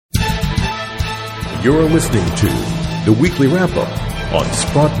You're listening to the Weekly Wrap-Up on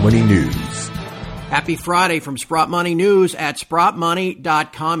Sprott Money News. Happy Friday from Sprott Money News at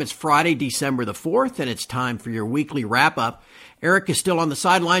SprottMoney.com. It's Friday, December the 4th, and it's time for your weekly wrap-up. Eric is still on the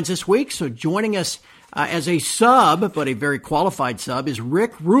sidelines this week, so joining us as a sub, but a very qualified sub, is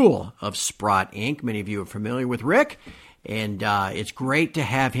Rick Rule of Sprott Inc. Many of you are familiar with Rick, and it's great to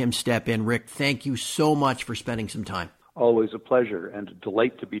have him step in. Rick, thank you so much for spending some time. Always a pleasure and a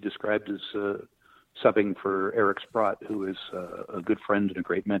delight to be described as subbing for Eric Sprott, who is a good friend and a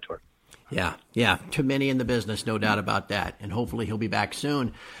great mentor. Yeah, to many in the business, no doubt about that, and hopefully he'll be back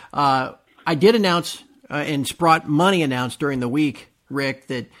soon. I did announce, and Sprott Money announced during the week, Rick,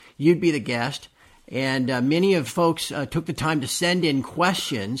 that you'd be the guest, and many of folks took the time to send in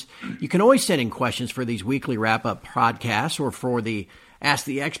questions. You can always send in questions for these weekly wrap-up podcasts or for the Ask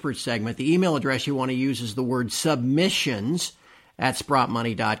the Expert segment. The email address you want to use is the word submissions at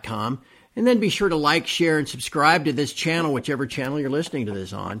SprottMoney.com. And then be sure to like, share, and subscribe to this channel, whichever channel you're listening to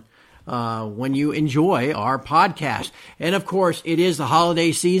this on, when you enjoy our podcast. And, of course, it is the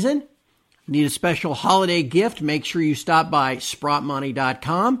holiday season. Need a special holiday gift? Make sure you stop by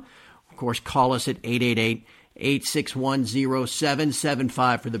SprottMoney.com. Of course, call us at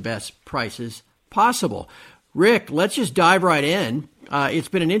 888-861-0775 for the best prices possible. Rick, let's just dive right in. It's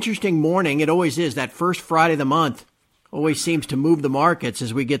been an interesting morning. It always is. That first Friday of the month always seems to move the markets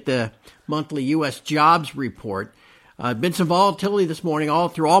as we get the monthly U.S. jobs report. Been some volatility this morning all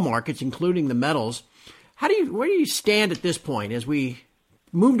through all markets, including the metals. Where do you stand at this point as we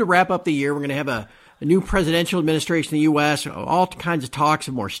move to wrap up the year? We're going to have a new presidential administration in the U.S., all kinds of talks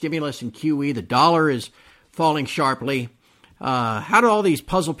of more stimulus and QE. The dollar is falling sharply. How do all these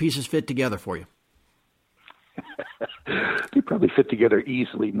puzzle pieces fit together for you? They probably fit together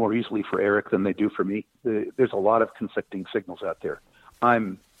more easily for Eric than they do for me. There's a lot of conflicting signals out there.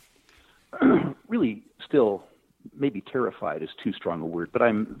 I'm really still, maybe terrified is too strong a word, but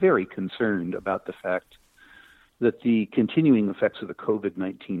I'm very concerned about the fact that the continuing effects of the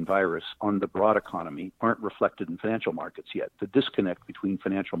COVID-19 virus on the broad economy aren't reflected in financial markets yet. The disconnect between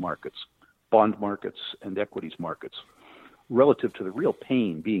financial markets, bond markets, and equities markets relative to the real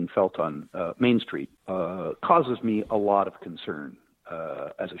pain being felt on Main Street causes me a lot of concern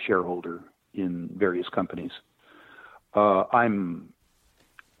as a shareholder in various companies. I'm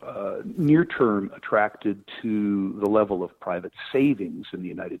near-term attracted to the level of private savings in the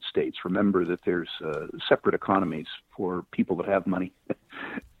United States. Remember that there's separate economies for people that have money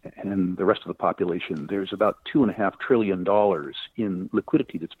and the rest of the population. There's about $2.5 trillion in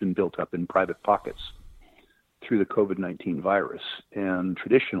liquidity that's been built up in private pockets through the COVID-19 virus. And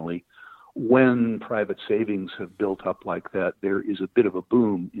traditionally, when private savings have built up like that, there is a bit of a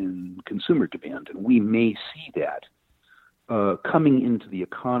boom in consumer demand. And we may see that coming into the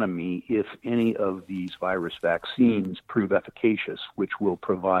economy if any of these virus vaccines prove efficacious, which will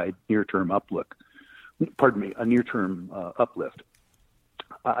provide a near-term uplift.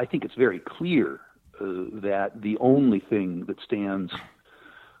 I think it's very clear that the only thing that stands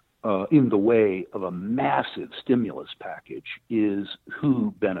in the way of a massive stimulus package is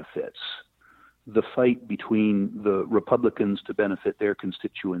who benefits. The fight between the Republicans to benefit their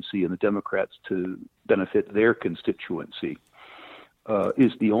constituency and the Democrats to benefit their constituency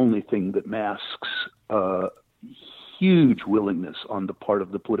is the only thing that masks huge willingness on the part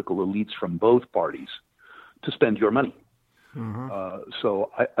of the political elites from both parties to spend your money. Mm-hmm. So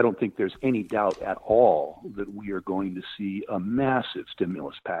I don't think there's any doubt at all that we are going to see a massive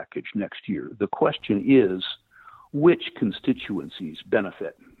stimulus package next year. The question is, which constituencies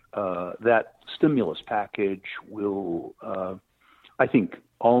benefit? That stimulus package will, I think,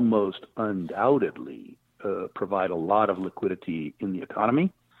 almost undoubtedly provide a lot of liquidity in the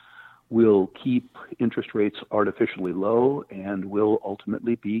economy, will keep interest rates artificially low, and will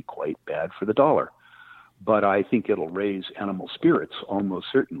ultimately be quite bad for the dollar. But I think it'll raise animal spirits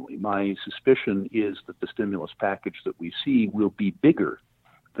almost certainly. My suspicion is that the stimulus package that we see will be bigger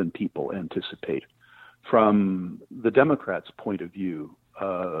than people anticipate. From the Democrats' point of view,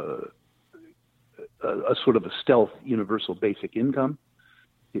 a sort of a stealth universal basic income.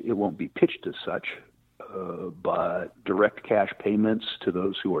 It won't be pitched as such, but direct cash payments to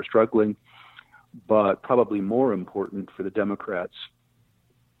those who are struggling. But probably more important for the Democrats,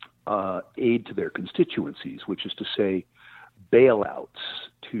 aid to their constituencies, which is to say bailouts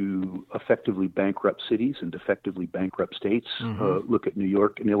to effectively bankrupt cities and effectively bankrupt states. Mm-hmm. Look at New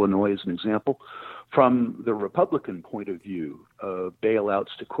York and Illinois as an example. From the Republican point of view,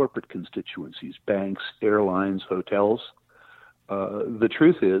 bailouts to corporate constituencies, banks, airlines, hotels. The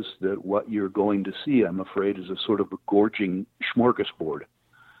truth is that what you're going to see, I'm afraid, is a sort of a gorging smorgasbord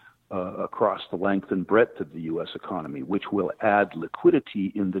across the length and breadth of the U.S. economy, which will add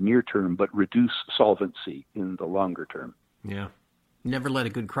liquidity in the near term but reduce solvency in the longer term. Yeah. Never let a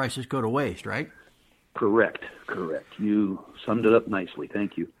good crisis go to waste, right? Correct. You summed it up nicely.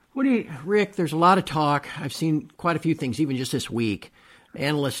 Thank you. Rick, there's a lot of talk. I've seen quite a few things, even just this week.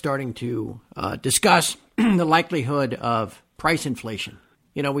 Analysts starting to discuss the likelihood of price inflation.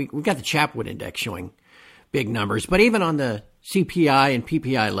 You know, we've got the Chapwood Index showing big numbers, but even on the CPI and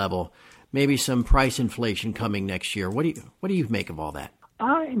PPI level, maybe some price inflation coming next year. What do you make of all that?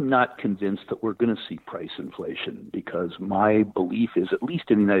 I'm not convinced that we're going to see price inflation because my belief is, at least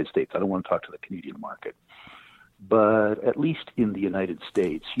in the United States, I don't want to talk to the Canadian market, but at least in the United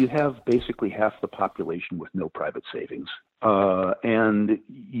States, you have basically half the population with no private savings. And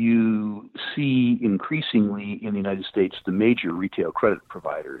you see increasingly in the United States the major retail credit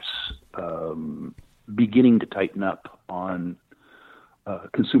providers beginning to tighten up on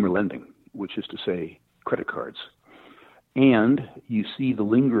consumer lending, which is to say credit cards. And you see the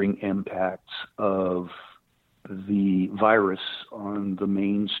lingering impacts of the virus on the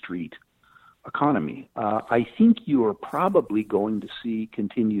Main Street economy. I think you are probably going to see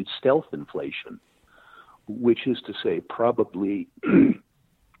continued stealth inflation, which is to say probably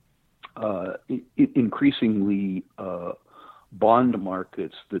increasingly bond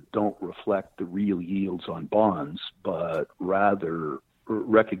markets that don't reflect the real yields on bonds, but rather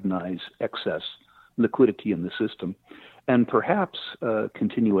recognize excess liquidity in the system, and perhaps a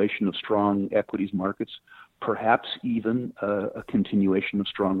continuation of strong equities markets, perhaps even a continuation of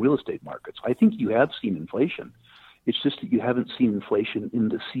strong real estate markets. I think you have seen inflation. It's just that you haven't seen inflation in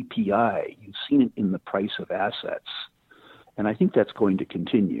the CPI. You've seen it in the price of assets. And I think that's going to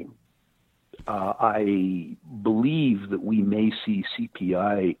continue. I believe that we may see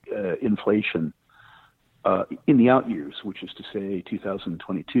CPI inflation in the out years, which is to say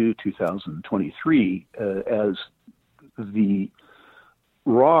 2022, 2023, as the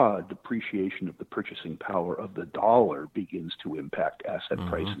raw depreciation of the purchasing power of the dollar begins to impact asset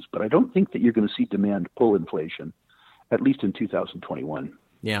prices. But I don't think that you're going to see demand pull inflation, at least in 2021.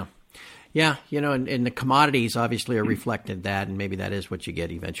 Yeah. Yeah, and the commodities obviously are reflected that, and maybe that is what you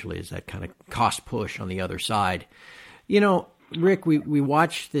get eventually, is that kind of cost push on the other side. Rick, we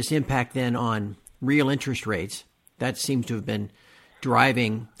watch this impact then on real interest rates. That seems to have been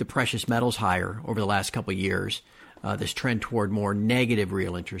driving the precious metals higher over the last couple of years, this trend toward more negative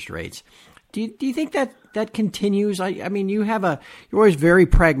real interest rates. Do you think that continues? I mean, you're always very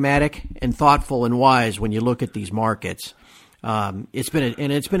pragmatic and thoughtful and wise when you look at these markets. It's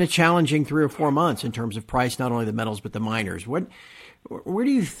been a challenging 3 or 4 months in terms of price, not only the metals but the miners. Where do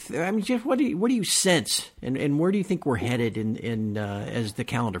you what do you sense, and where do you think we're headed in as the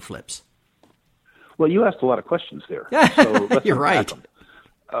calendar flips? Well, you asked a lot of questions there. So You're right.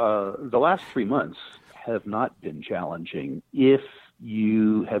 The last 3 months have not been challenging if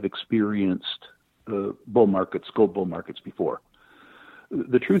you have experienced bull markets, gold bull markets before.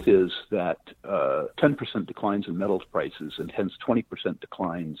 The truth is that 10% declines in metals prices and hence 20%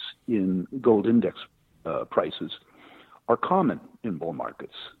 declines in gold index prices are common in bull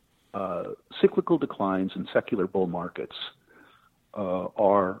markets. Cyclical declines in secular bull markets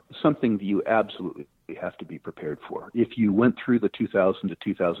are something that you absolutely have to be prepared for. If you went through the 2000 to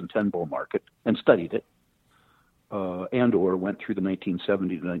 2010 bull market and studied it, and or went through the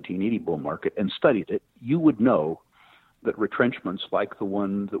 1970 to 1980 bull market and studied it, you would know that retrenchments like the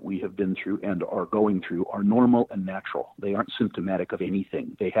one that we have been through and are going through are normal and natural. They aren't symptomatic of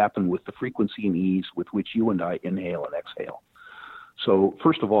anything. They happen with the frequency and ease with which you and I inhale and exhale. So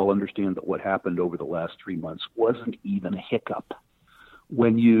first of all, understand that what happened over the last 3 months wasn't even a hiccup.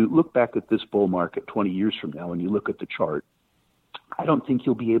 When you look back at this bull market 20 years from now and you look at the chart, I don't think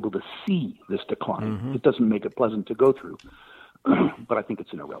you'll be able to see this decline. It doesn't make it pleasant to go through, but I think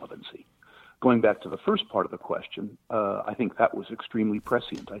it's an irrelevancy. Going back to the first part of the question, I think that was extremely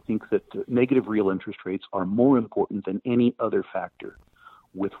prescient. I think that negative real interest rates are more important than any other factor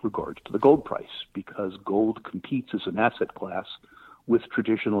with regards to the gold price, because gold competes as an asset class with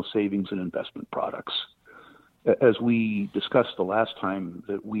traditional savings and investment products. As we discussed the last time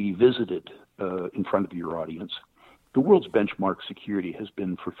that we visited in front of your audience, the world's benchmark security has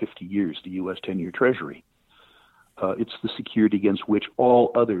been for 50 years the U.S. 10-year Treasury. It's the security against which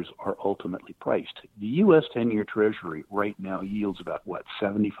all others are ultimately priced. The U.S. 10-year Treasury right now yields about,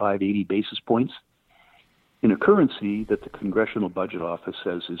 75, 80 basis points in a currency that the Congressional Budget Office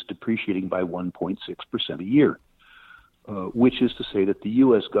says is depreciating by 1.6% a year, which is to say that the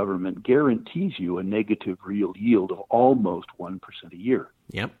U.S. government guarantees you a negative real yield of almost 1% a year.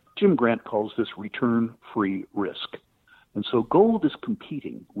 Yep. Jim Grant calls this return-free risk. And so gold is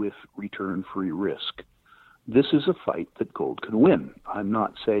competing with return-free risk. This is a fight that gold can win. I'm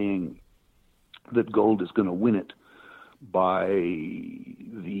not saying that gold is going to win it by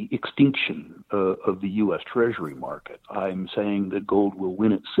the extinction of the U.S. Treasury market. I'm saying that gold will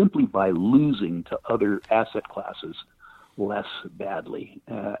win it simply by losing to other asset classes less badly.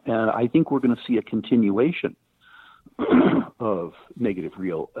 And I think we're going to see a continuation of negative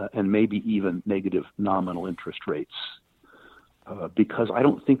real and maybe even negative nominal interest rates because I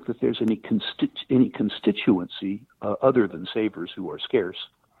don't think that there's any constituency other than savers who are scarce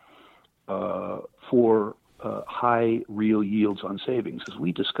for high real yields on savings. As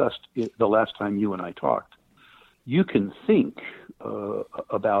we discussed the last time you and I talked, you can think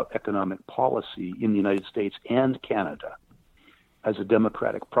about economic policy in the United States and Canada as a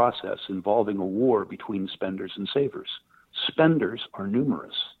democratic process involving a war between spenders and savers. Spenders are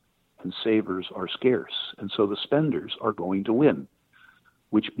numerous and savers are scarce, and so the spenders are going to win,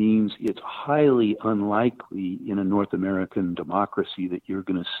 which means it's highly unlikely in a North American democracy that you're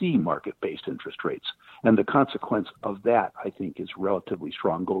going to see market-based interest rates. And the consequence of that, I think, is relatively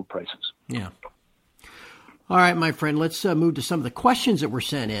strong gold prices. Yeah. All right, my friend, let's move to some of the questions that were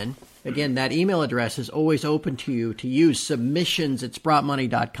sent in. Again, that email address is always open to you to use,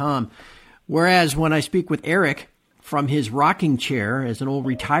 submissions@sprottmoney.com. Whereas when I speak with Eric from his rocking chair as an old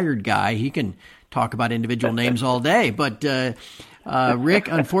retired guy, he can talk about individual names all day. But Rick,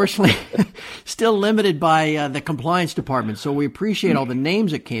 unfortunately, still limited by the compliance department. So we appreciate all the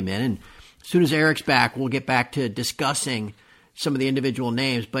names that came in. And as soon as Eric's back, we'll get back to discussing some of the individual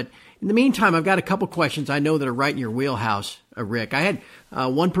names. But in the meantime, I've got a couple questions I know that are right in your wheelhouse, Rick. I had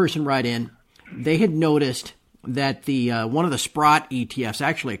one person write in. They had noticed that the one of the Sprott ETFs,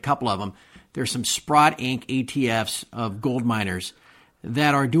 actually a couple of them, there's some Sprott Inc. ETFs of gold miners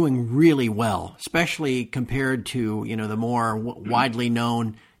that are doing really well, especially compared to, the more widely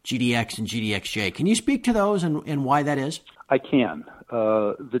known GDX and GDXJ. Can you speak to those and why that is? I can.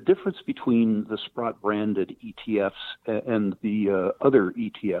 The difference between the Sprott branded ETFs and the other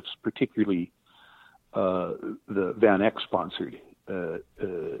ETFs, particularly the Van Eck sponsored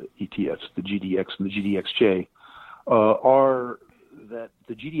ETFs, the GDX and the GDXJ, are that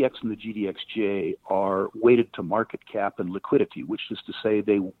the GDX and the GDXJ are weighted to market cap and liquidity, which is to say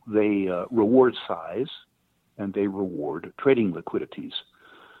they reward size and they reward trading liquidities.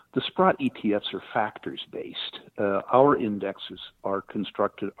 The Sprott ETFs are factors-based. Our indexes are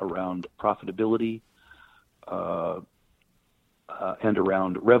constructed around profitability and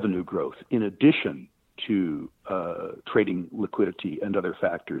around revenue growth, in addition to trading liquidity and other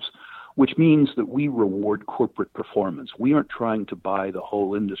factors, which means that we reward corporate performance. We aren't trying to buy the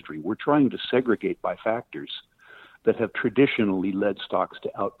whole industry. We're trying to segregate by factors that have traditionally led stocks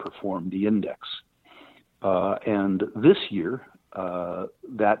to outperform the index. And this year,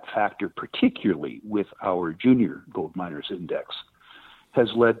 that factor, particularly with our junior gold miners index,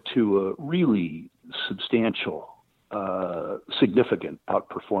 has led to a really substantial, significant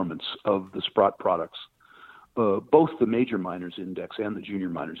outperformance of the Sprott products, both the major miners index and the junior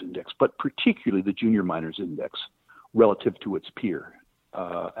miners index, but particularly the junior miners index relative to its peer.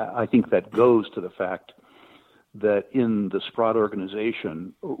 I think that goes to the fact that in the Sprott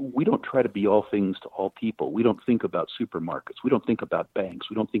organization, we don't try to be all things to all people. We don't think about supermarkets. We don't think about banks.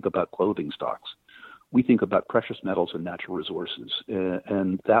 We don't think about clothing stocks. We think about precious metals and natural resources.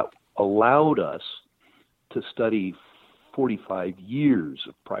 And that allowed us to study 45 years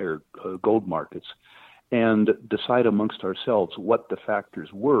of prior gold markets and decide amongst ourselves what the factors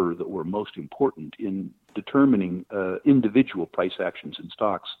were that were most important in determining individual price actions in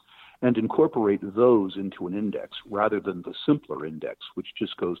stocks, and incorporate those into an index rather than the simpler index, which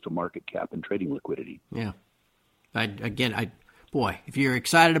just goes to market cap and trading liquidity. Yeah. Boy, if you're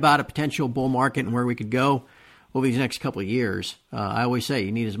excited about a potential bull market and where we could go over these next couple of years, I always say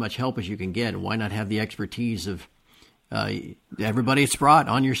you need as much help as you can get. And why not have the expertise of everybody at Sprott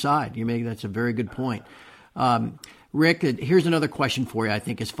on your side? That's a very good point. Rick, here's another question for you I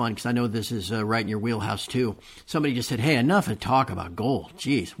think is fun because I know this is right in your wheelhouse too. Somebody just said, hey, enough of talk about gold.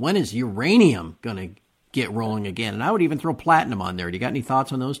 Geez, when is uranium going to get rolling again? And I would even throw platinum on there. Do you got any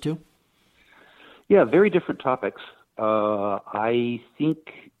thoughts on those two? Yeah, very different topics. I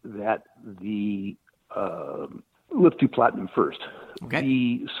think that let's do platinum first. Okay.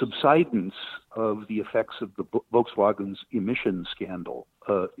 The subsidence of the effects of the Volkswagen's emission scandal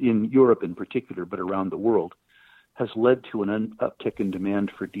in Europe in particular, but around the world, has led to an uptick in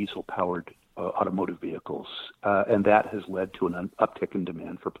demand for diesel-powered automotive vehicles, and that has led to an uptick in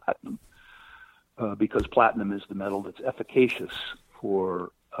demand for platinum because platinum is the metal that's efficacious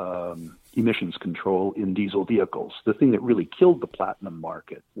for emissions control in diesel vehicles. The thing that really killed the platinum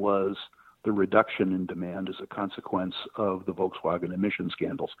market was the reduction in demand as a consequence of the Volkswagen emission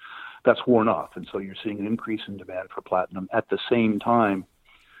scandals. That's worn off, and so you're seeing an increase in demand for platinum at the same time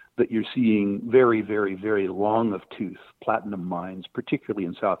that you're seeing very, very, very long of tooth platinum mines, particularly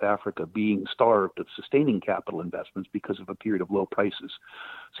in South Africa, being starved of sustaining capital investments because of a period of low prices.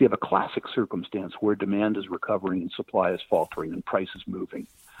 So you have a classic circumstance where demand is recovering and supply is faltering and prices moving.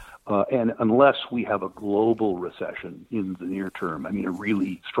 And unless we have a global recession in the near term, I mean a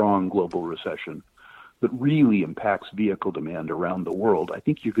really strong global recession that really impacts vehicle demand around the world, I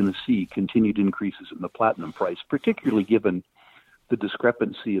think you're going to see continued increases in the platinum price, particularly given the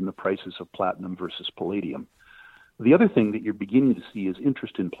discrepancy in the prices of platinum versus palladium. The other thing that you're beginning to see is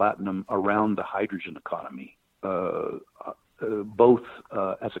interest in platinum around the hydrogen economy, both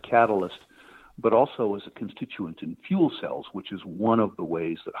as a catalyst, but also as a constituent in fuel cells, which is one of the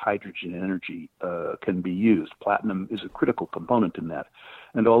ways that hydrogen energy can be used. Platinum is a critical component in that.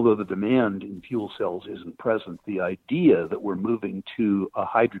 And although the demand in fuel cells isn't present, the idea that we're moving to a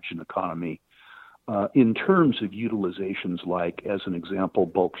hydrogen economy in terms of utilizations like, as an example,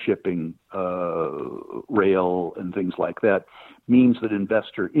 bulk shipping, rail, and things like that, means that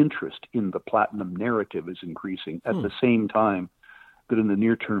investor interest in the platinum narrative is increasing at the same time that in the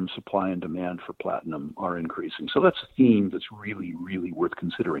near term supply and demand for platinum are increasing. So that's a theme that's really, really worth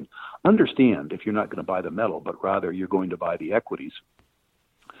considering. Understand, if you're not going to buy the metal, but rather you're going to buy the equities,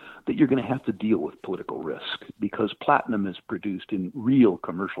 that you're going to have to deal with political risk because platinum is produced in real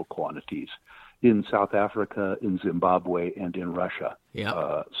commercial quantities in South Africa, in Zimbabwe, and in Russia. Yep.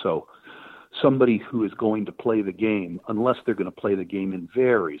 So somebody who is going to play the game, unless they're going to play the game in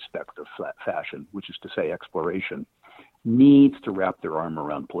very speculative fashion, which is to say exploration, needs to wrap their arm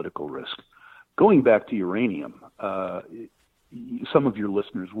around political risk. Going back to uranium, some of your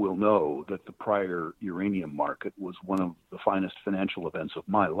listeners will know that the prior uranium market was one of the finest financial events of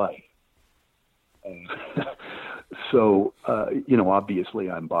my life. So, obviously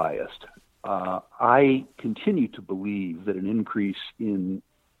I'm biased. I continue to believe that an increase in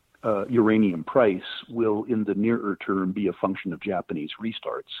uranium price will, in the nearer term, be a function of Japanese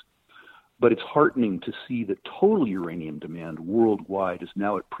restarts. But it's heartening to see that total uranium demand worldwide is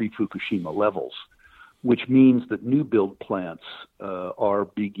now at pre-Fukushima levels, which means that new build plants are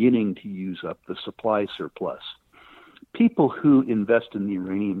beginning to use up the supply surplus. People who invest in the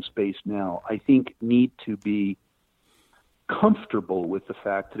uranium space now, I think, need to be comfortable with the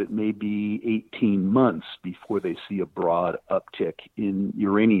fact that it may be 18 months before they see a broad uptick in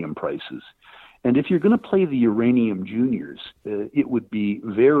uranium prices. And if you're going to play the uranium juniors, it would be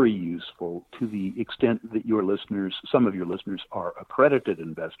very useful, to the extent that your listeners, some of your listeners, are accredited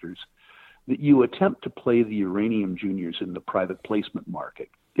investors, that you attempt to play the uranium juniors in the private placement market.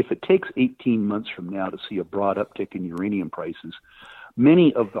 If it takes 18 months from now to see a broad uptick in uranium prices,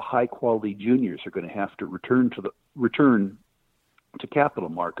 many of the high-quality juniors are going to have to return to capital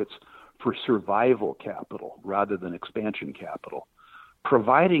markets for survival capital rather than expansion capital.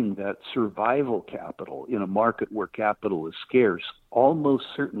 Providing that survival capital in a market where capital is scarce almost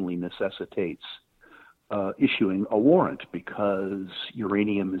certainly necessitates issuing a warrant because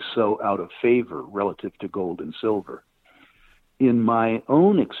uranium is so out of favor relative to gold and silver. In my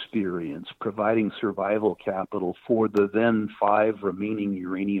own experience, providing survival capital for the then 5 remaining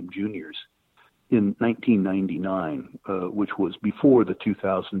uranium juniors in 1999, which was before the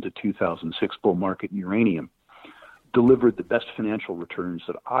 2000 to 2006 bull market in uranium, delivered the best financial returns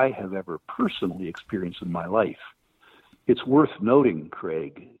that I have ever personally experienced in my life. It's worth noting,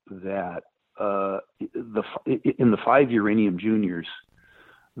 Craig, that in the 5 uranium juniors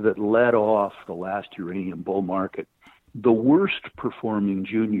that led off the last uranium bull market, the worst performing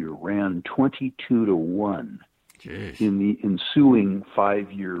junior ran 22-1 in the ensuing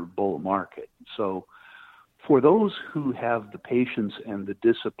 5-year bull market. So for those who have the patience and the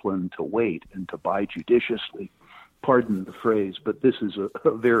discipline to wait and to buy judiciously, pardon the phrase, but this is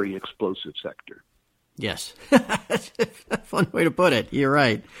a very explosive sector. Yes. That's a fun way to put it. You're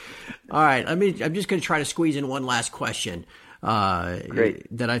right. All right. I'm just going to try to squeeze in one last question Great.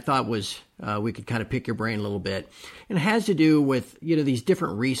 that I thought was we could kind of pick your brain a little bit. And it has to do with, these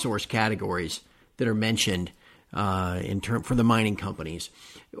different resource categories that are mentioned for the mining companies.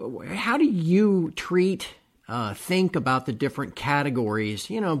 How do you think about the different categories,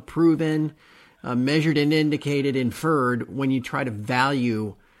 proven, measured and indicated, inferred, when you try to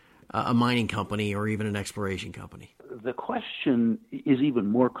value a mining company or even an exploration company? The question is even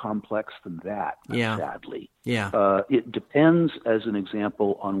more complex than that, sadly. Yeah. It depends, as an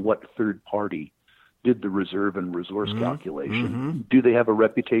example, on what third party did the reserve and resource calculation. Do they have a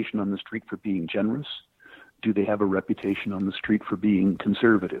reputation on the street for being generous? Do they have a reputation on the street for being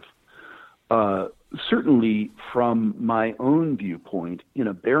conservative? Certainly, from my own viewpoint, in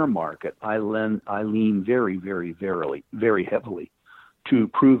a bear market, I lean very, very, very heavily to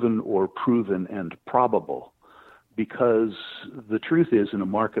proven and probable, because the truth is, in a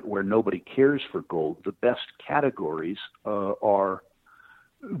market where nobody cares for gold, the best categories are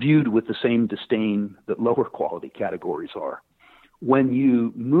viewed with the same disdain that lower quality categories are. When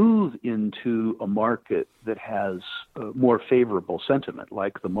you move into a market that has more favorable sentiment,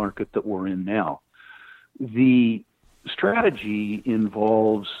 like the market that we're in now, the strategy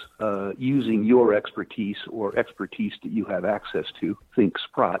involves using your expertise or expertise that you have access to, think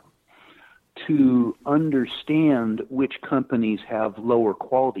Sprott, to understand which companies have lower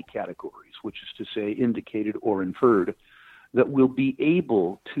quality categories, which is to say indicated or inferred, that will be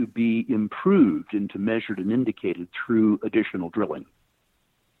able to be improved into measured and indicated through additional drilling.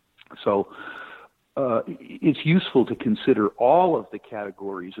 So it's useful to consider all of the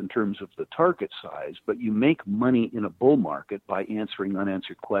categories in terms of the target size, but you make money in a bull market by answering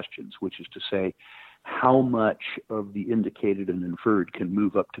unanswered questions, which is to say, how much of the indicated and inferred can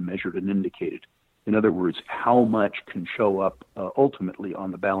move up to measured and indicated? In other words, how much can show up ultimately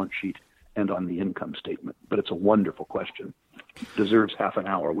on the balance sheet and on the income statement? But it's a wonderful question. Deserves half an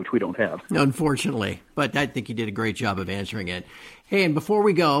hour, which we don't have. Unfortunately, but I think you did a great job of answering it. Hey, and before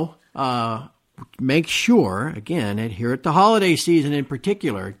we go, make sure, again, here at the holiday season in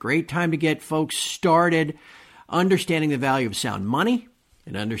particular, great time to get folks started understanding the value of sound money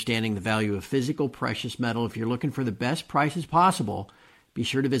and understanding the value of physical precious metal. If you're looking for the best prices possible, be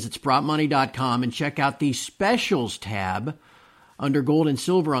sure to visit SprottMoney.com and check out the specials tab under gold and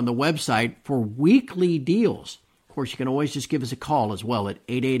silver on the website for weekly deals. Of course, you can always just give us a call as well at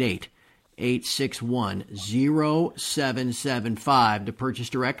 888-861-0775 to purchase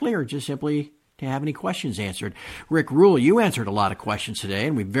directly or just simply to have any questions answered. Rick Rule, you answered a lot of questions today,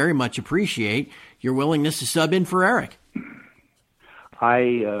 and we very much appreciate your willingness to sub in for Eric.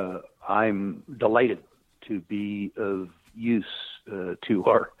 I'm delighted to be of use to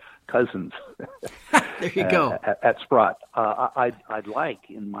our cousins. There you go. At Sprott. I'd like,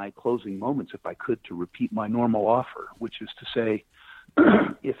 in my closing moments, if I could, to repeat my normal offer, which is to say,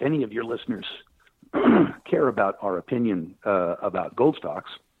 if any of your listeners care about our opinion about gold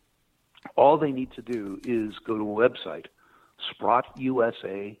stocks, all they need to do is go to a website,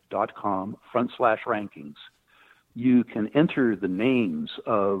 SprottUSA.com/rankings. You can enter the names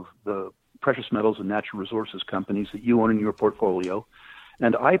of the precious metals and natural resources companies that you own in your portfolio,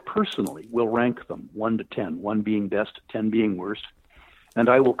 and I personally will rank them 1 to 10, 1 being best, 10 being worst, and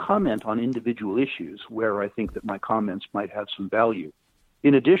I will comment on individual issues where I think that my comments might have some value.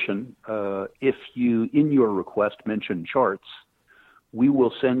 In addition, if you, in your request, mention charts, we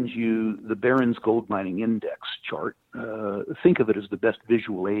will send you the Barron's Gold Mining Index chart. Think of it as the best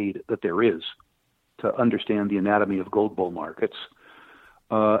visual aid that there is to understand the anatomy of gold bull markets.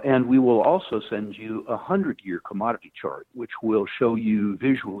 And we will also send you a 100-year commodity chart, which will show you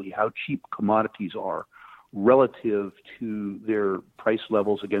visually how cheap commodities are relative to their price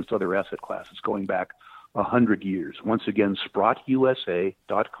levels against other asset classes going back 100 years. Once again,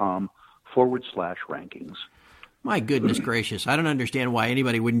 SprottUSA.com/rankings. My goodness gracious. I don't understand why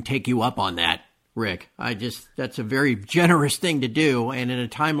anybody wouldn't take you up on that, Rick. That's a very generous thing to do. And in a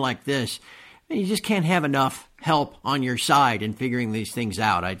time like this, you just can't have enough help on your side in figuring these things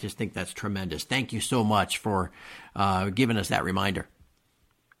out. I just think that's tremendous. Thank you so much for giving us that reminder.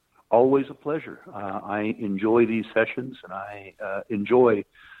 Always a pleasure. I enjoy these sessions, and I enjoy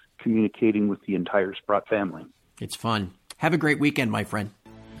communicating with the entire Sprott family. It's fun. Have a great weekend, my friend.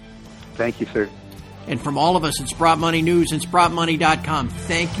 Thank you, sir. And from all of us at Sprott Money News and SprottMoney.com,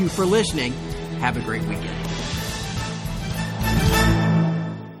 thank you for listening. Have a great weekend.